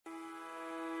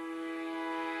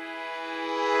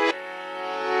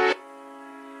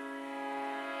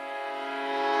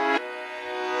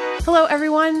Hello,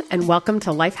 everyone, and welcome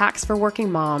to Life Hacks for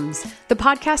Working Moms, the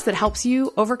podcast that helps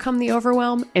you overcome the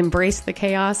overwhelm, embrace the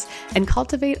chaos, and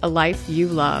cultivate a life you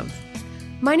love.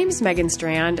 My name is Megan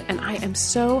Strand, and I am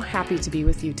so happy to be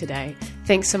with you today.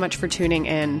 Thanks so much for tuning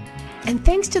in. And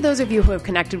thanks to those of you who have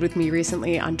connected with me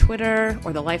recently on Twitter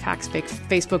or the Life Hacks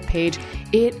Facebook page.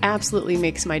 It absolutely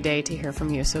makes my day to hear from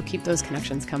you, so keep those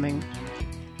connections coming.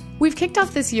 We've kicked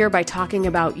off this year by talking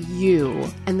about you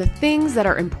and the things that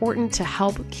are important to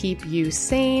help keep you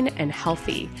sane and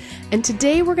healthy. And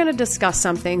today we're going to discuss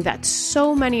something that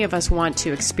so many of us want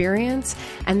to experience,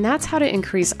 and that's how to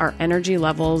increase our energy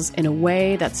levels in a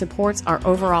way that supports our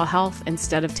overall health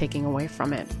instead of taking away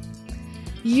from it.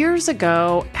 Years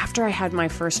ago, after I had my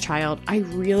first child, I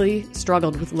really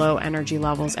struggled with low energy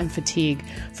levels and fatigue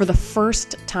for the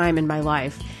first time in my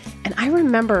life. And I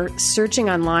remember searching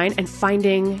online and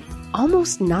finding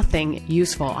almost nothing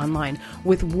useful online,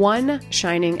 with one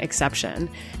shining exception.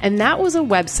 And that was a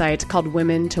website called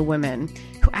Women to Women,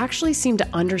 who actually seemed to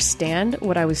understand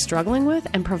what I was struggling with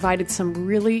and provided some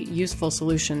really useful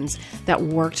solutions that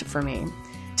worked for me.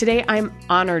 Today, I'm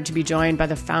honored to be joined by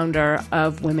the founder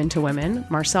of Women to Women,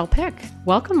 Marcelle Pick.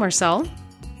 Welcome, Marcelle.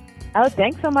 Oh,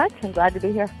 thanks so much. I'm glad to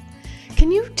be here. Can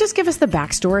you just give us the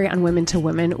backstory on Women to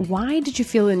Women? Why did you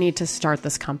feel the need to start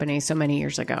this company so many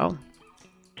years ago?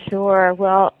 Sure.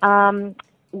 Well,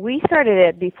 we started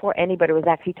it before anybody was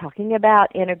actually talking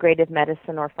about integrative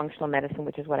medicine or functional medicine,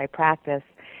 which is what I practice.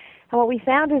 And what we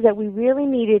found is that we really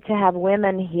needed to have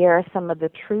women hear some of the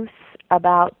truths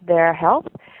about their health,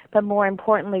 but more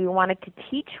importantly, we wanted to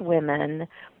teach women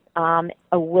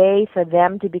a way for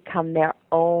them to become their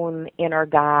own inner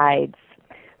guides.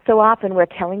 So often we're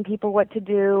telling people what to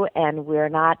do, and we're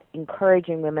not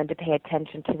encouraging women to pay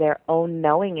attention to their own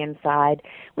knowing inside.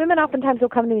 Women oftentimes will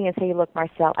come to me and say, look,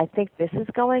 Marcelle, I think this is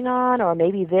going on, or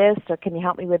maybe this, or can you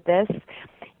help me with this?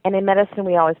 And in medicine,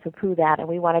 we always poo-poo that, and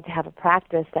we wanted to have a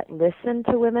practice that listened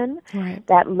to women, right,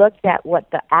 that looked at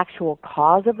what the actual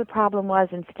cause of the problem was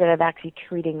instead of actually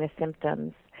treating the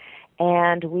symptoms.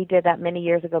 And we did that many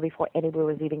years ago before anybody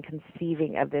was even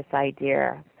conceiving of this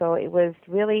idea. So it was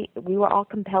really, we were all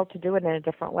compelled to do it in a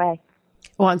different way.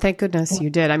 Well, and thank goodness you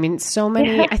did. I mean, so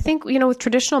many, I think, with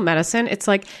traditional medicine, it's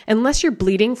like, unless you're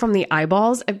bleeding from the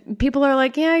eyeballs, people are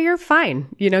like, yeah, you're fine.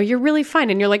 You're really fine.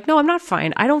 And you're like, no, I'm not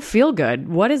fine. I don't feel good.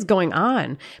 What is going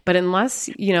on? But unless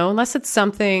it's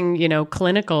something,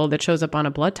 clinical that shows up on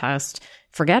a blood test,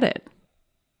 forget it.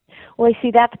 Well, you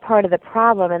see, that's part of the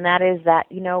problem, and that is that,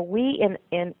 we,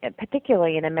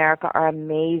 particularly in America, are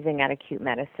amazing at acute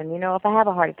medicine. If I have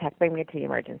a heart attack, bring me to the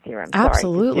emergency room.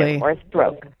 Absolutely. Or a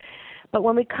stroke. But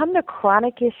when we come to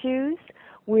chronic issues,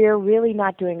 we're really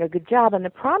not doing a good job, and the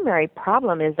primary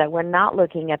problem is that we're not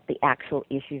looking at the actual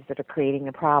issues that are creating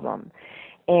the problem.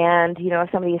 And, if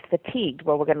somebody is fatigued,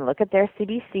 well, we're going to look at their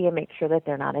CBC and make sure that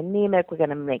they're not anemic. We're going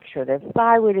to make sure their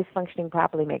thyroid is functioning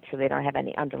properly, make sure they don't have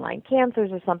any underlying cancers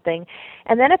or something.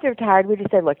 And then if they're tired, we just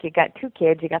say, look, you got 2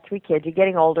 kids, you got 3 kids, you're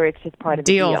getting older, it's just part of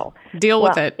the deal. Deal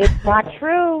with it. It's not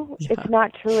true. Yeah. It's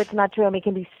not true. It's not true. I mean, it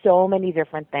can be so many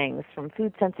different things, from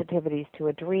food sensitivities to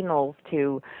adrenals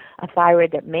to a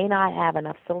thyroid that may not have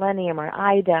enough selenium or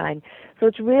iodine. So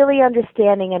it's really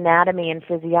understanding anatomy and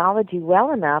physiology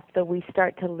well enough that we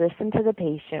start to listen to the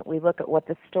patient. We look at what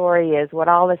the story is, what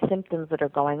all the symptoms that are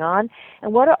going on,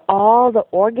 and what are all the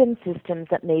organ systems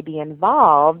that may be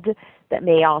involved that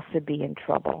may also be in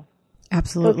trouble.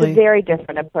 Absolutely. So it's a very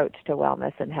different approach to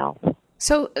wellness and health.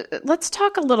 So let's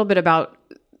talk a little bit about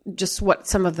just what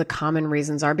some of the common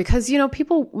reasons are, because,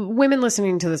 women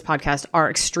listening to this podcast are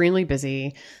extremely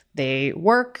busy. They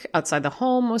work outside the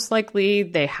home, most likely.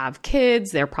 They have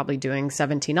kids. They're probably doing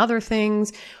 17 other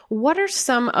things. What are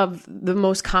some of the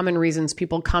most common reasons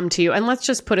people come to you? And let's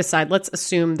just put aside, let's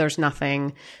assume there's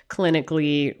nothing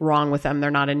clinically wrong with them.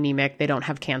 They're not anemic. They don't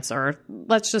have cancer.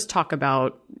 Let's just talk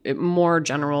about more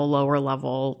general, lower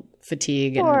level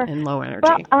fatigue and low energy.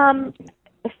 Well,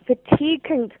 fatigue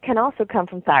can also come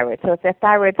from thyroid. So if the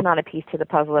thyroid's not a piece to the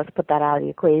puzzle, let's put that out of the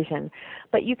equation.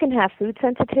 But you can have food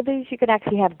sensitivities. You can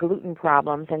actually have gluten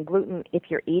problems. And gluten, if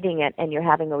you're eating it and you're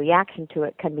having a reaction to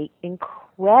it, can be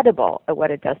incredible at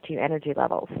what it does to your energy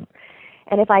levels.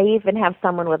 And if I even have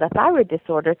someone with a thyroid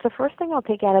disorder, it's the first thing I'll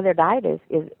take out of their diet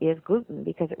is gluten,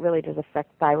 because it really does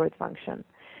affect thyroid function.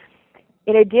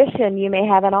 In addition, you may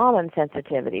have an almond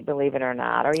sensitivity, believe it or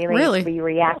not, or you may be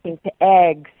reacting to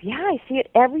eggs. Yeah, I see it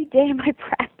every day in my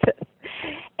practice.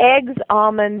 Eggs,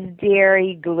 almonds,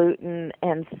 dairy, gluten,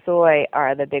 and soy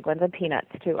are the big ones, and peanuts,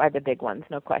 too, are the big ones,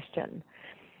 no question.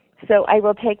 So I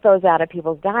will take those out of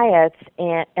people's diets,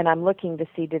 and I'm looking to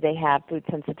see do they have food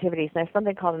sensitivities. And there's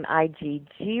something called an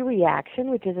IgG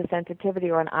reaction, which is a sensitivity,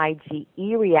 or an IgE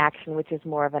reaction, which is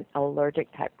more of an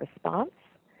allergic type response.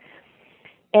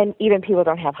 And even people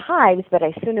don't have hives, but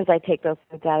as soon as I take those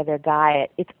foods out of their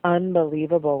diet, it's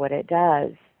unbelievable what it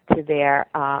does to their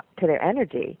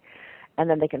energy. And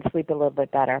then they can sleep a little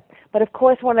bit better. But of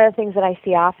course, one of the things that I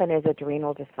see often is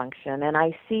adrenal dysfunction. And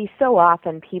I see so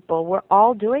often people, we're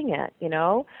all doing it, you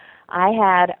know. I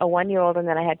had a 1-year-old and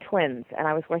then I had twins, and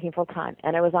I was working full time,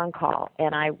 and I was on call,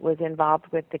 and I was involved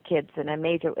with the kids in a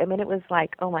major, I mean, it was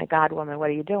like, oh my God, woman, what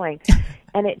are you doing?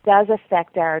 And it does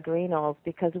affect our adrenals,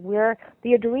 because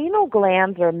the adrenal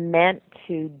glands are meant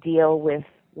to deal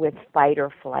with fight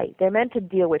or flight. They're meant to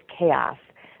deal with chaos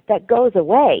that goes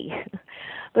away.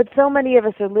 But so many of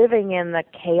us are living in the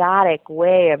chaotic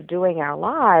way of doing our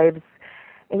lives,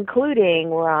 including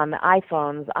we're on the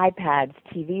iPhones, iPads,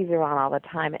 TVs are on all the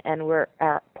time, and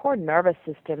our poor nervous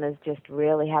system is just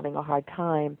really having a hard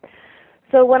time.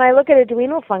 So when I look at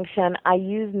adrenal function, I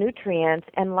use nutrients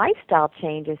and lifestyle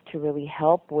changes to really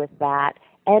help with that,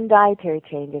 and dietary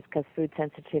changes, because food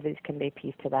sensitivities can be a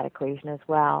piece to that equation as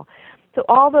well. So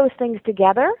all those things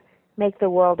together make the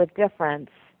world of difference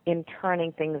in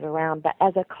turning things around. But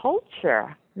as a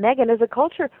culture, Megan, as a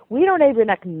culture, we don't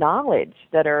even acknowledge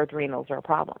that our adrenals are a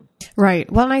problem.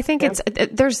 Right. Well, and I think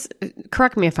there's,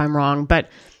 correct me if I'm wrong, but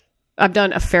I've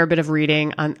done a fair bit of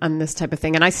reading on this type of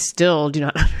thing, and I still do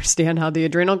not understand how the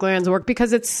adrenal glands work,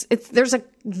 because there's a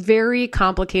very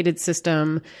complicated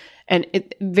system, and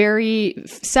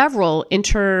several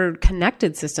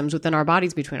interconnected systems within our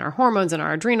bodies, between our hormones and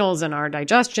our adrenals and our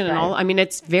digestion and all. I mean,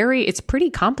 it's pretty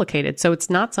complicated. So it's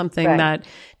not something that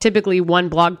typically one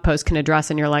blog post can address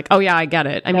and you're like, oh yeah, I get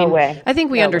it. I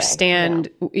think we understand,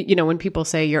 you know, when people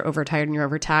say you're overtired and you're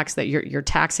overtaxed, that you're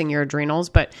taxing your adrenals,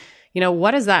 but you know,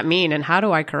 what does that mean, and how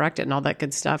do I correct it, and all that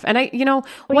good stuff? And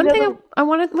one thing I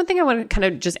want to kind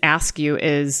of just ask you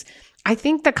is, I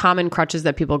think the common crutches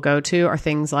that people go to are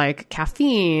things like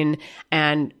caffeine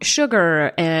and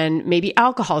sugar and maybe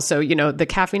alcohol. So, you know, the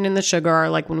caffeine and the sugar are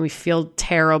like when we feel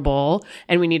terrible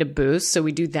and we need a boost. So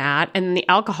we do that. And then the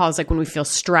alcohol is like when we feel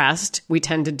stressed, we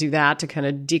tend to do that to kind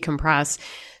of decompress.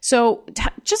 So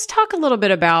just talk a little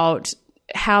bit about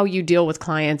how you deal with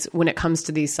clients when it comes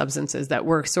to these substances that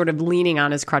we're sort of leaning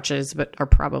on as crutches, but are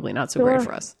probably not so great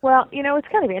for us. Well, you know, it's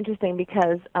kind of interesting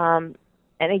because,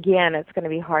 and again, it's going to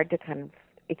be hard to kind of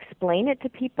explain it to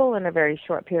people in a very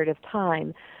short period of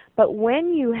time. But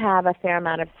when you have a fair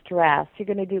amount of stress, you're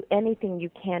going to do anything you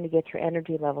can to get your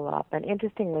energy level up. And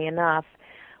interestingly enough,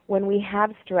 when we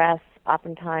have stress,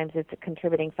 oftentimes it's a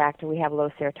contributing factor. We have low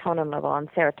serotonin level,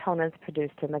 and serotonin is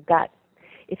produced in the gut.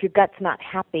 If your gut's not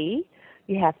happy,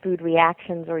 you have food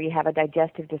reactions, or you have a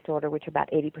digestive disorder, which about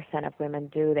 80% of women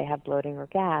do. They have bloating or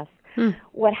gas.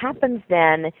 What happens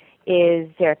then is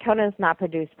serotonin is not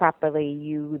produced properly.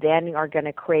 You then are going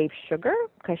to crave sugar,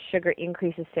 because sugar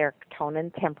increases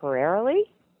serotonin temporarily,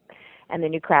 and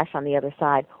then you crash on the other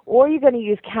side. Or you're going to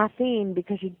use caffeine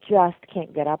because you just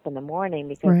can't get up in the morning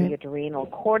because the adrenal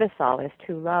cortisol is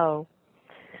too low.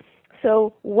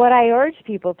 So what I urge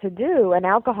people to do, and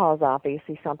alcohol is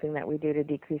obviously something that we do to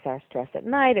decrease our stress at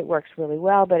night. It works really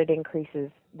well, but it decreases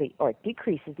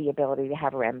the ability to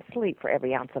have REM sleep. For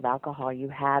every ounce of alcohol you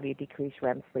have, you decrease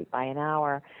REM sleep by an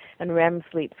hour. And REM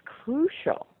sleep's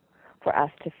crucial for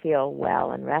us to feel well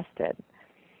and rested.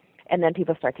 And then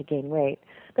people start to gain weight.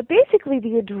 But basically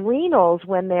the adrenals,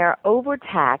 when they're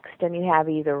overtaxed and you have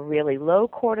either really low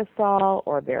cortisol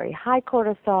or very high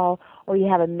cortisol, or you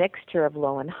have a mixture of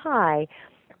low and high,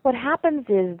 what happens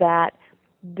is that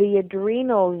the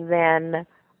adrenals then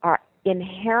are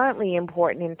inherently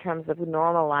important in terms of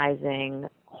normalizing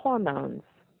hormones.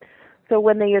 So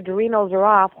when the adrenals are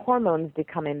off, hormones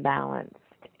become imbalanced.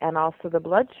 And also the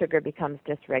blood sugar becomes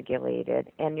dysregulated,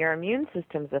 and your immune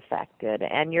system's affected,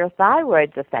 and your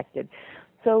thyroid's affected.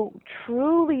 So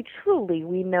truly, truly,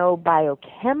 we know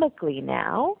biochemically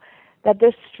now that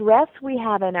the stress we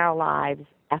have in our lives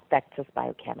affects us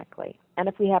biochemically. And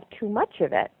if we have too much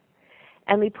of it,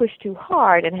 and we push too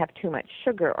hard and have too much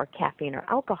sugar or caffeine or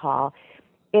alcohol,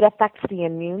 it affects the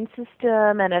immune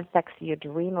system and affects the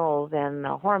adrenals and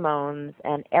the hormones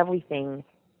and everything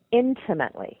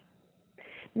intimately.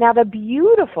 Now, the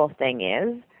beautiful thing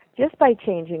is, just by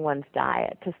changing one's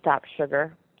diet to stop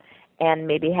sugar and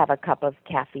maybe have a cup of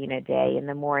caffeine a day in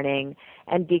the morning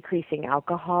and decreasing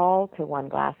alcohol to 1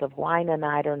 glass of wine a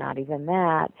night or not even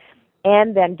that,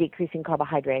 and then decreasing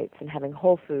carbohydrates and having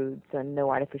whole foods and no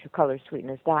artificial colors,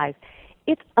 sweeteners, dyes,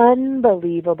 it's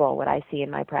unbelievable what I see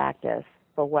in my practice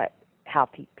for how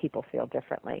people feel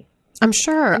differently. I'm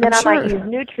sure. And then I'm I might sure. use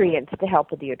nutrients to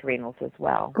help with the adrenals as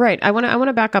well. Right. I want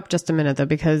to back up just a minute though,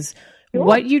 because Sure.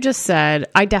 what you just said,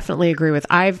 I definitely agree with.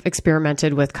 I've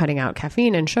experimented with cutting out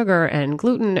caffeine and sugar and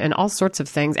gluten and all sorts of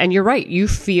things. And you're right. You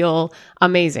feel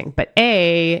amazing. But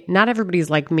not everybody's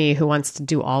like me who wants to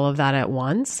do all of that at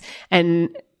once. And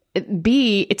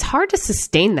B, it's hard to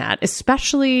sustain that,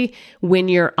 especially when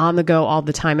you're on the go all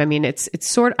the time. I mean,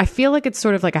 I feel like it's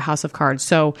sort of like a house of cards.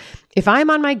 So if I'm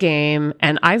on my game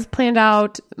and I've planned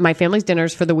out my family's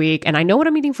dinners for the week and I know what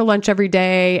I'm eating for lunch every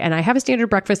day and I have a standard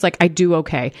breakfast, like I do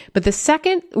okay. But the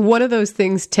second one of those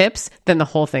things tips, then the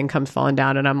whole thing comes falling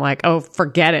down and I'm like, oh,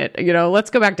 forget it. Let's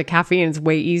go back to caffeine. It's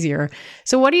way easier.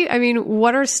 So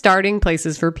what are starting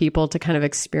places for people to kind of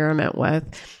experiment with?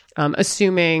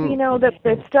 Assuming...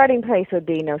 the starting place would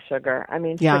be no sugar. I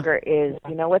mean, Yeah. Sugar is,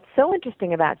 what's so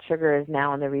interesting about sugar is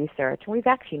now in the research, and we've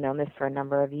actually known this for a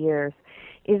number of years,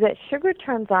 is that sugar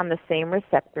turns on the same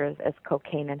receptors as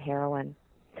cocaine and heroin.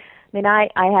 I mean, I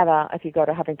have if you go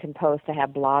to Huffington Post, I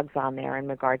have blogs on there in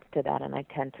regards to that, and I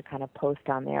tend to kind of post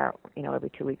on there, every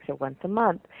 2 weeks or once a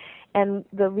month. And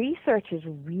the research is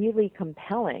really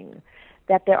compelling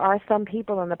that there are some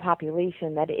people in the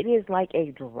population that it is like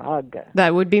a drug.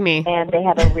 That would be me. And they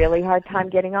have a really hard time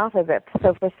getting off of it.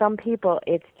 So for some people,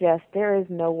 it's just there are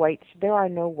no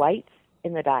whites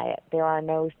in the diet.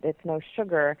 It's no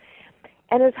sugar.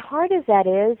 And as hard as that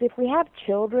is, if we have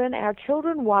children, our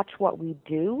children watch what we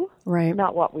do, right,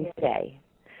 not what we say.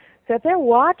 So if they're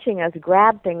watching us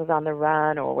grab things on the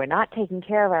run or we're not taking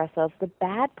care of ourselves, the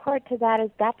bad part to that is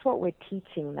that's what we're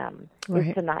teaching them,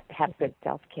 is to not have good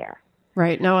self-care.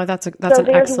 Right. No, that's an excellent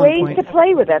point. So there's ways to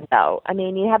play with it, though. I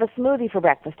mean, you have a smoothie for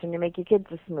breakfast, and you make your kids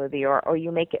a smoothie, or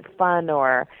you make it fun,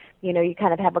 or, you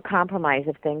kind of have a compromise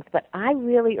of things. But I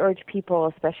really urge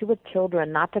people, especially with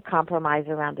children, not to compromise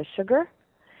around the sugar,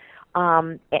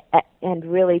 and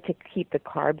really to keep the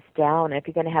carbs down. If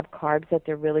you're going to have carbs, that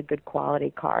they're really good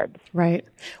quality carbs. Right.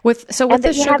 With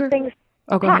the sugar, have things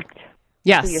packed.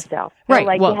 Yes. For yourself. Right.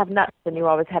 So you have nuts and you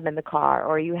always have them in the car,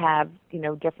 or you have,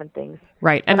 different things.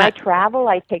 Right. And when I travel,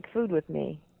 I take food with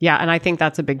me. Yeah. And I think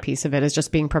that's a big piece of it, is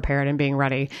just being prepared and being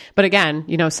ready. But again,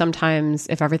 sometimes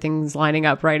if everything's lining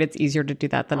up right, it's easier to do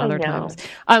that than other times.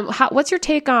 What's your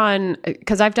take on,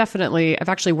 because I've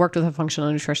actually worked with a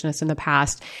functional nutritionist in the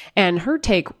past, and her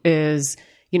take is,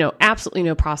 absolutely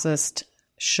no processed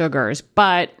sugars.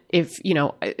 But if,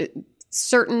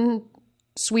 certain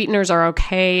sweeteners are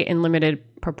okay in limited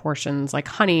proportions, like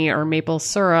honey or maple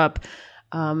syrup.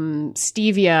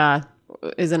 Stevia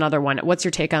is another one. What's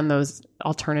your take on those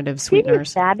alternative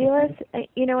sweeteners? Stevia is fabulous.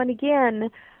 And again,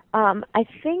 I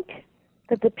think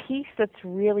that the piece that's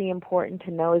really important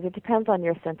to know is it depends on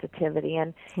your sensitivity,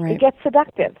 and it gets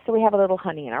seductive. So we have a little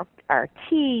honey in our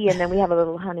tea, and then we have a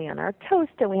little honey on our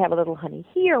toast, and we have a little honey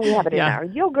here, and we have it in our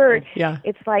yogurt. Yeah.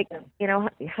 It's like,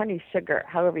 honey, sugar,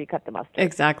 however you cut the mustard.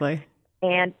 Exactly.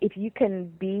 And if you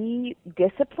can be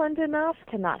disciplined enough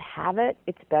to not have it,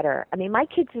 it's better. I mean, my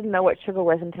kids didn't know what sugar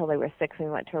was until they were 6 and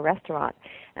we went to a restaurant.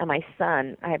 And my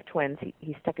son, I have twins,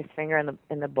 he stuck his finger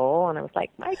in the bowl, and I was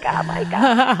like, my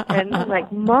God. And I'm like,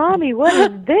 Mommy, what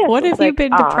is this? What have you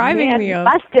been depriving me of?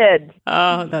 Busted.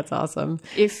 Oh, that's awesome.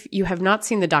 If you have not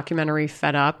seen the documentary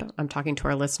Fed Up, I'm talking to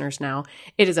our listeners now,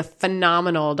 it is a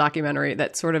phenomenal documentary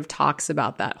that sort of talks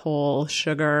about that whole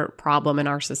sugar problem in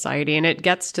our society. And it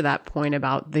gets to that point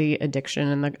about the addiction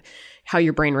and how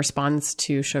your brain responds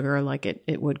to sugar like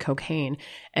it would cocaine.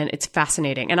 And it's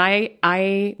fascinating. And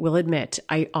I will admit,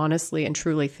 I honestly and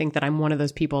truly think that I'm one of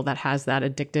those people that has that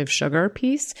addictive sugar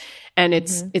piece. And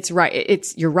it's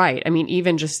right. You're right. I mean,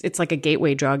 even just, it's like a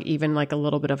gateway drug, even like a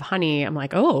little bit of honey. I'm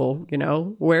like, oh,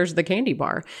 where's the candy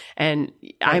bar? And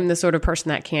I'm the sort of person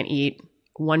that can't eat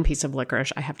one piece of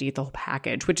licorice. I have to eat the whole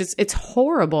package, it's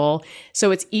horrible.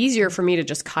 So it's easier for me to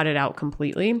just cut it out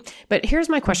completely. But here's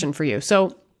my question for you.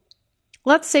 So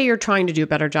let's say you're trying to do a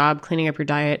better job cleaning up your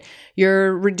diet.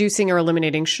 You're reducing or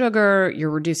eliminating sugar.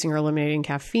 You're reducing or eliminating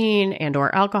caffeine and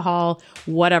or alcohol,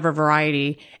 whatever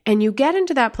variety. And you get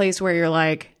into that place where you're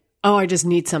like, oh, I just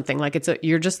need something. Like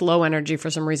you're just low energy for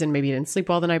some reason. Maybe you didn't sleep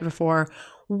well the night before.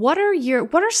 What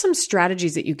are some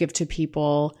strategies that you give to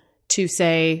people to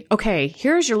say, okay,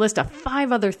 here's your list of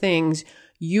 5 other things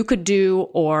you could do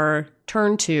or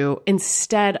turn to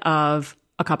instead of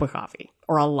a cup of coffee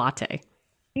or a latte?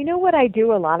 You know what I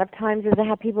do a lot of times is I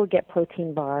have people get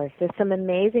protein bars. There's some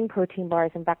amazing protein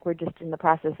bars. In fact, we're just in the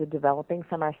process of developing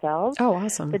some ourselves. Oh,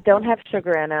 awesome. That don't have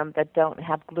sugar in them, that don't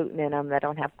have gluten in them, that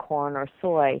don't have corn or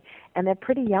soy. And they're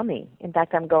pretty yummy. In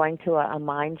fact, I'm going to a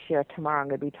mind share tomorrow. I'm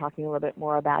going to be talking a little bit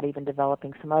more about even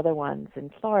developing some other ones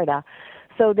in Florida.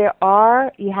 So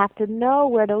you have to know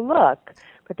where to look.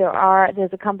 But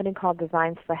there's a company called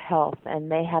Designs for Health,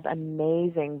 and they have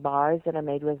amazing bars that are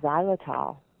made with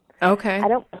xylitol. Okay. I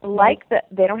don't like that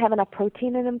they don't have enough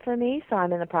protein in them for me, so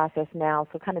I'm in the process now.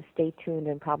 So kind of stay tuned,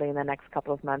 and probably in the next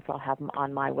couple of months I'll have them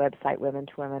on my website,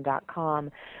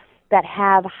 women2women.com, that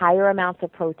have higher amounts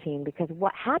of protein, because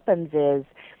what happens is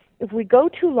if we go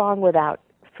too long without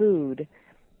food,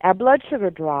 our blood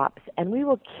sugar drops, and we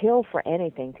will kill for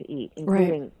anything to eat,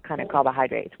 including kind of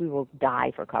carbohydrates. We will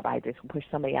die for carbohydrates. We'll push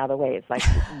somebody out of the way. It's like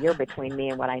you're between me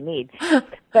and what I need.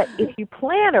 But if you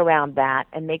plan around that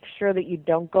and make sure that you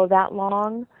don't go that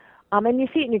long, and you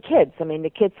see it in your kids. I mean, the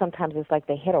kids sometimes it's like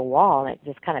they hit a wall, and it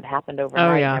just kind of happened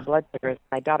overnight. Oh, yeah. My blood sugar,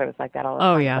 my daughter was like that all the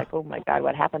time. Oh, yeah. Like, oh, my God,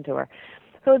 what happened to her?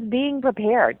 So it's being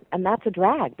prepared, and that's a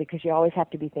drag because you always have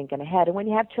to be thinking ahead. And when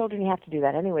you have children, you have to do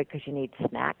that anyway because you need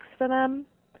snacks for them,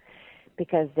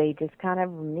 because they just kind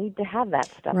of need to have that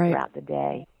stuff throughout the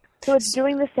day. So it's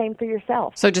doing the same for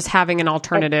yourself. So just having an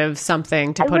alternative,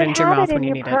 something to put into your mouth when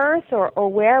you need it. I would have it in your purse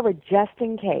or wherever just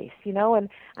in case, you know. And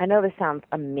I know this sounds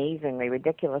amazingly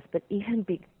ridiculous, but even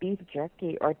beef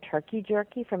jerky or turkey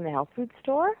jerky from the health food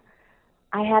store,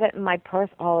 I had it in my purse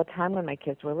all the time when my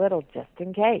kids were little, just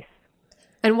in case.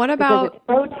 And what about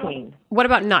protein? What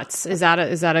about nuts? Is that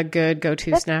a good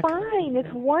go-to snack? That's fine.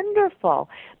 It's wonderful,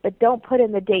 but don't put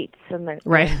in the dates and the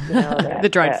the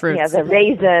dried fruits. Yeah, the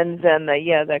raisins and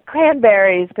the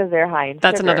cranberries because they're high in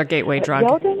That's sugar. another gateway drug.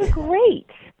 No, those are great.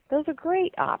 Those are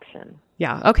great options.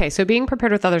 Yeah. Okay. So being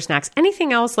prepared with other snacks.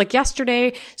 Anything else like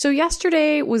yesterday? So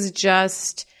yesterday was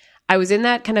just. I was in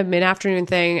that kind of mid-afternoon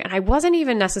thing, and I wasn't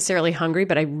even necessarily hungry,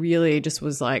 but I really just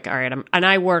was like, all right, and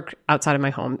I work outside of my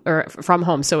home or from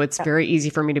home. So it's very easy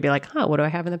for me to be like, what do I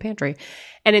have in the pantry?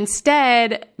 And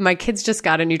instead, my kids just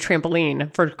got a new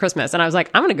trampoline for Christmas. And I was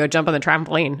like, I'm going to go jump on the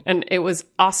trampoline. And it was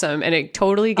awesome. And it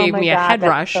totally gave me a head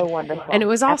rush. So wonderful. And it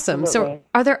was awesome. Absolutely. So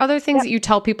are there other things that you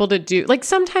tell people to do? Like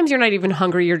sometimes you're not even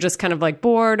hungry. You're just kind of like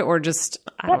bored or just,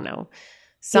 I don't know.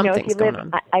 Something's going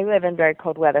on. I live in very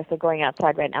cold weather, so going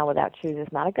outside right now without shoes is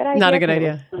not a good idea. Not a good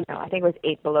idea. I think it was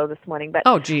 8 below this morning. But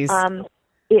oh, geez.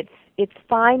 It's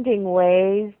finding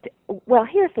ways. Well,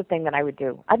 here's the thing that I would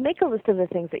do. I'd make a list of the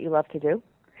things that you love to do,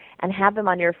 and have them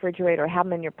on your refrigerator or have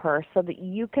them in your purse so that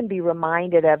you can be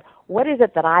reminded of what is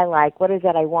it that I like, what is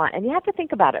it I want, and you have to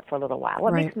think about it for a little while.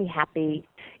 What makes me happy?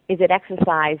 Is it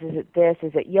exercise? Is it this?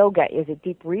 Is it yoga? Is it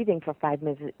deep breathing for 5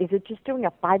 minutes? Is it just doing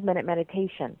a 5-minute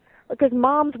meditation? Because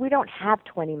moms, we don't have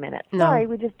 20 minutes. No. Sorry,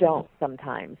 we just don't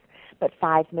sometimes. But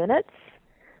 5 minutes,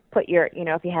 put your,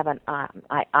 if you have an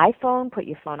iPhone, put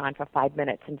your phone on for 5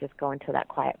 minutes and just go into that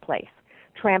quiet place.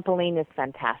 Trampoline is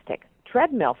fantastic.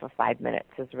 Treadmill for 5 minutes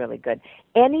is really good.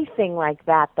 Anything like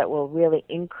that will really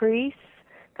increase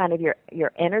kind of your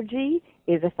energy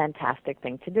is a fantastic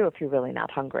thing to do if you're really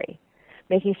not hungry.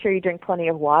 Making sure you drink plenty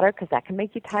of water because that can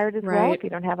make you tired as well if you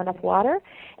don't have enough water.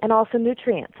 And also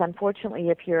nutrients. Unfortunately,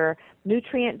 if you're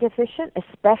nutrient deficient,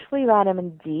 especially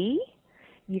vitamin D,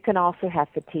 you can also have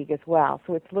fatigue as well.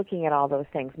 So it's looking at all those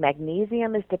things.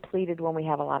 Magnesium is depleted when we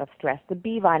have a lot of stress. The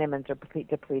B vitamins are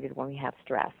depleted when we have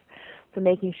stress. So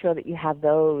making sure that you have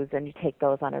those and you take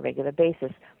those on a regular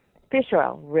basis. Fish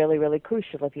oil, really, really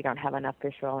crucial if you don't have enough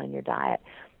fish oil in your diet.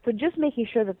 So just making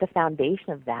sure that the foundation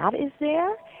of that is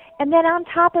there. And then on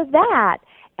top of that,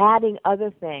 adding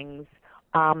other things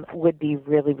would be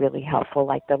really, really helpful,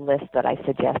 like the list that I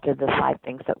suggested, the 5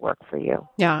 things that work for you.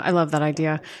 Yeah, I love that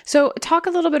idea. So talk a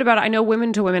little bit about it. I know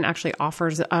Women to Women actually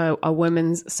offers a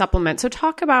women's supplement. So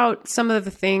talk about some of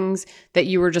the things that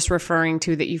you were just referring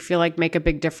to that you feel like make a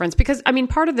big difference. Because, I mean,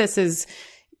 part of this is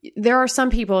there are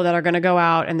some people that are going to go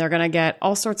out and they're going to get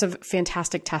all sorts of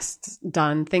fantastic tests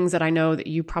done, things that I know that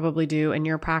you probably do in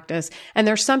your practice. And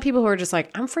there's some people who are just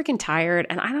like, I'm freaking tired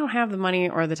and I don't have the money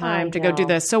or the time to go do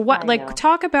this. So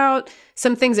talk about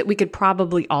some things that we could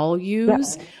probably all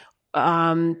use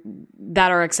that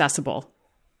are accessible.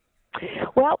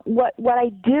 Well, what I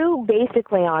do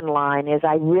basically online is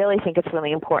I really think it's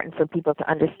really important for people to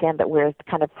understand that we're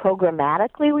kind of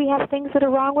programmatically we have things that are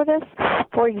wrong with us.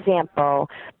 For example,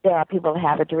 there are people that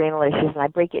have adrenal issues, and I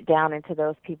break it down into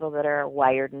those people that are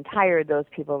wired and tired, those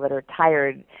people that are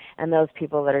tired, and those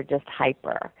people that are just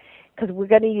hyper. Because we're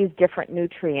going to use different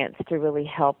nutrients to really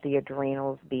help the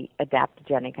adrenals be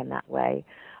adaptogenic in that way.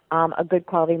 A good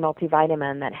quality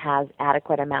multivitamin that has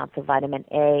adequate amounts of vitamin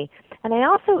A. And I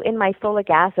also, in my folic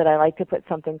acid, I like to put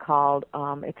something called,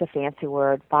 it's a fancy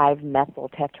word, 5-methyl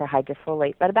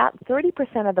tetrahydrofolate. But about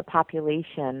 30% of the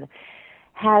population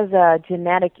has a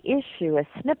genetic issue, a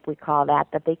SNP we call that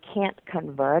they can't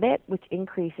convert it, which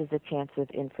increases the chance of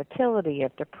infertility,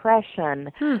 of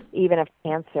depression, even of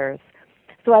cancers.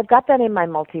 So I've got that in my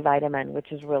multivitamin,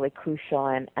 which is really crucial,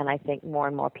 and I think more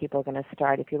and more people are going to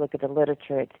start. If you look at the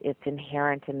literature, it's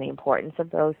inherent in the importance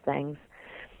of those things.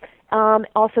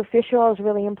 Also, fish oil is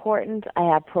really important. I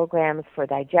have programs for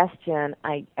digestion.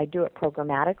 I do it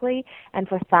programmatically, and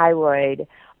for thyroid,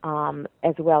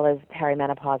 as well as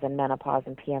perimenopause and menopause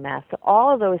and PMS. So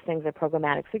all of those things are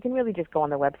programmatic. So you can really just go on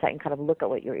the website and kind of look at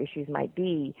what your issues might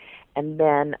be, and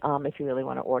then if you really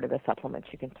want to order the supplements,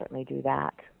 you can certainly do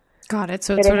that. Got it.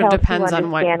 So it sort of depends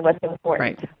on what's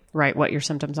important. Right, what your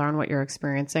symptoms are and what you're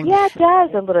experiencing. Yeah, it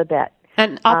does a little bit.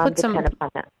 And I'll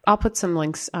put some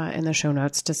links in the show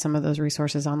notes to some of those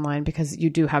resources online, because you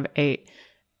do have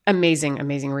amazing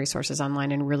resources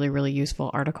online and really, really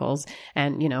useful articles.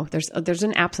 And, there's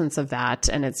an absence of that,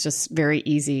 and it's just very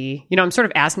easy. I'm sort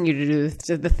of asking you to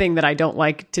do the thing that I don't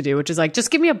like to do, which is like,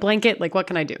 just give me a blanket. Like, what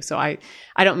can I do? So I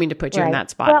don't mean to put you in that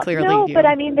spot. Well, Clearly. No, but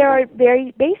I mean, there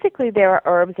are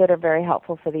herbs that are very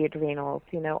helpful for the adrenals.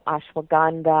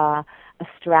 Ashwagandha,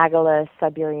 astragalus,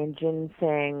 Siberian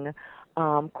ginseng,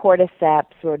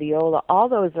 cordyceps, rhodiola. All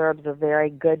those herbs are very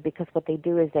good, because what they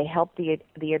do is they help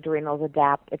the adrenals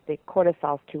adapt. If the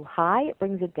cortisol's too high, it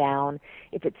brings it down.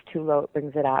 If it's too low, it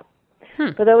brings it up.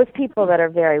 For those people that are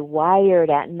very wired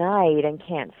at night and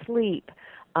can't sleep,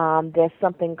 there's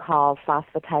something called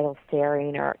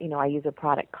phosphatidylserine, or I use a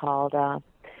product called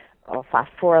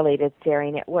phosphorylated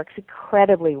serine. It works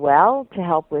incredibly well to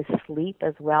help with sleep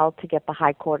as well, to get the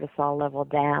high cortisol level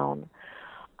down.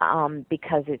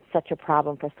 Because it's such a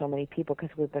problem for so many people,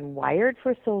 because we've been wired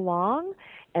for so long,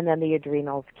 and then the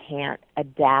adrenals can't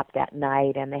adapt at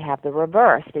night, and they have the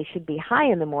reverse. They should be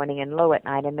high in the morning and low at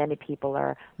night, and many people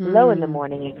are low in the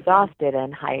morning, exhausted,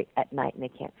 and high at night, and they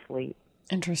can't sleep.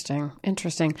 Interesting.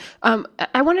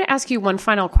 I want to ask you one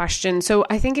final question. So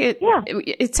I think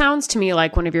it sounds to me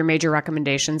like one of your major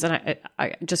recommendations, and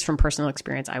I just from personal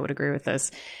experience, I would agree with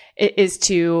this, is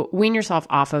to wean yourself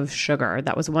off of sugar.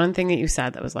 That was one thing that you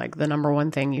said that was like the number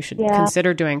one thing you should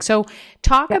consider doing. So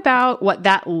talk about what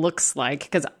that looks like,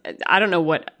 because I don't know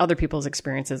what other people's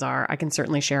experiences are. I can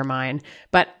certainly share mine,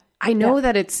 but I know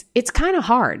that it's kind of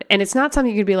hard, and it's not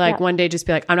something you could be like one day just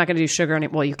be like, I'm not going to do sugar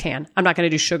anymore. Well, you can. I'm not going to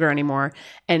do sugar anymore,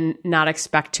 and not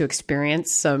expect to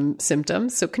experience some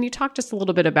symptoms. So can you talk just a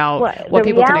little bit about what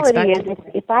people can expect? The reality is,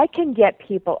 if I can get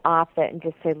people off it and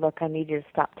just say, look, I need you to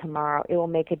stop tomorrow, it will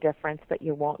make a difference, but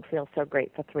you won't feel so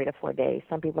great for 3 to 4 days.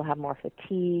 Some people have more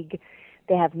fatigue.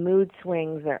 They have mood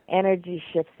swings. Their energy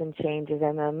shifts and changes,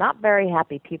 and they're not very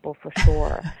happy people for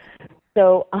sure.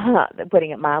 So,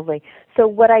 putting it mildly. So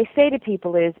what I say to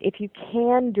people is, if you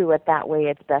can do it that way,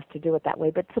 it's best to do it that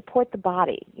way, but support the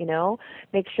body,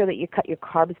 Make sure that you cut your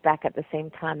carbs back at the same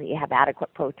time, that you have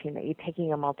adequate protein, that you're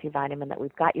taking a multivitamin, that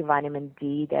we've got your vitamin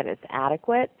D that is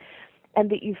adequate, and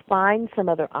that you find some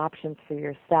other options for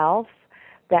yourself,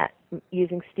 that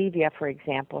using stevia, for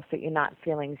example, so you're not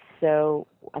feeling so,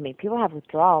 people have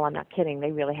withdrawal, I'm not kidding,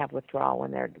 they really have withdrawal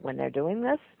when they're doing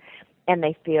this. And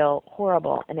they feel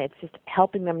horrible, and it's just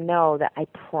helping them know that I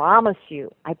promise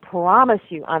you,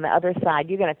 on the other side,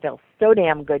 you're going to feel so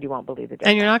damn good you won't believe the difference.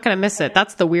 And you're not going to miss it.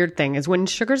 That's the weird thing, is when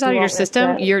sugar's out of your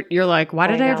system, you're like, why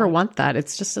did I ever want that?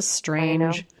 It's just a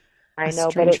strange I know,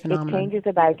 but it changes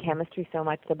the biochemistry so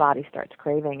much the body starts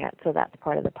craving it, so that's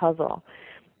part of the puzzle.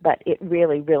 But it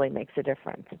really, really makes a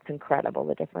difference. It's incredible,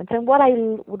 the difference. And what I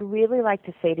would really like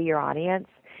to say to your audience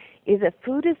is that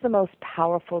food is the most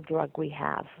powerful drug we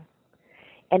have.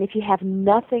 And if you have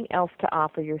nothing else to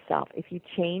offer yourself, if you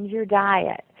change your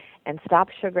diet and stop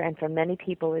sugar, and for many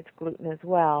people it's gluten as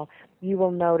well, you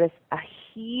will notice a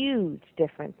huge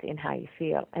difference in how you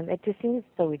feel. And it just seems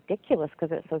so ridiculous because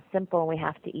it's so simple and we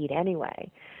have to eat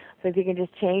anyway. So if you can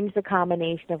just change the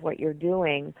combination of what you're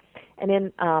doing. And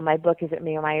in my book, Is It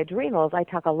Me or My Adrenals, I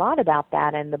talk a lot about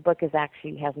that, and the book has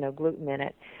no gluten in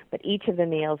it. But each of the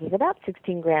meals is about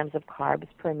 16 grams of carbs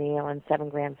per meal and 7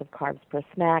 grams of carbs per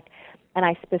snack. And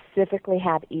I specifically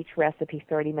have each recipe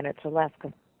 30 minutes or less,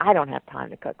 because I don't have time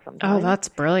to cook sometimes. Oh, that's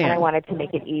brilliant. And I wanted to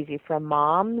make it easy for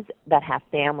moms that have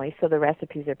families, so the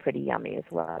recipes are pretty yummy as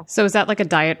well. So is that like a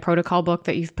diet protocol book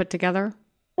that you've put together?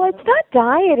 Well, it's not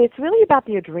diet. It's really about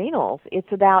the adrenals. It's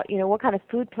about, what kind of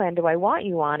food plan do I want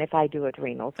you on if I do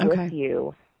adrenals with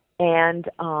you. And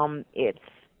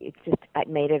I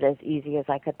made it as easy as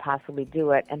I could possibly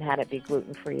do it, and had it be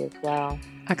gluten-free as well.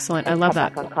 Excellent. I love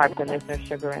that. On carbs, and there's no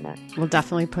sugar in it. We'll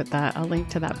definitely put a link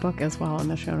to that book as well in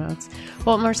the show notes.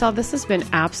 Well, Marcelle, this has been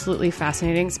absolutely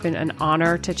fascinating. It's been an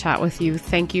honor to chat with you.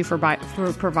 Thank you for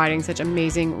providing such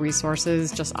amazing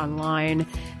resources just online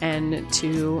and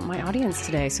to my audience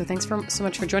today. So thanks so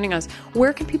much for joining us.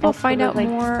 Where can people find out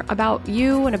more about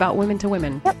you and about Women to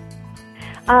Women? Yep.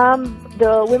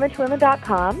 The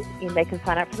womentowomen.com, they can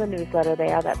sign up for the newsletter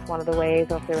there. That's one of the ways.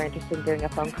 Or if they're interested in doing a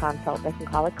phone consult, they can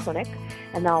call a clinic.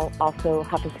 And they'll also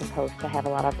Huffington Post. I have a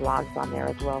lot of blogs on there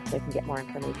as well, so they can get more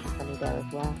information from me there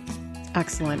as well.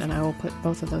 Excellent. And I will put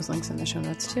both of those links in the show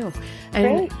notes too.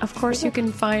 And Great. Of course, you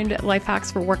can find Life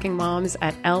Hacks for Working Moms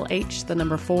at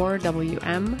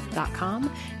LH4WM.com.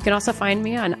 You can also find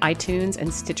me on iTunes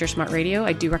and Stitcher Smart Radio.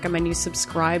 I do recommend you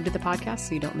subscribe to the podcast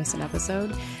so you don't miss an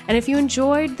episode. And if you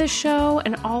enjoyed the show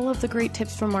and all of the great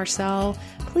tips from Marcelle,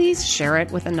 please share it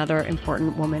with another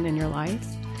important woman in your life.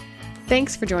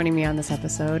 Thanks for joining me on this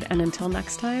episode. And until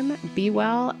next time, be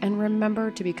well and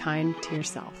remember to be kind to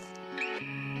yourself.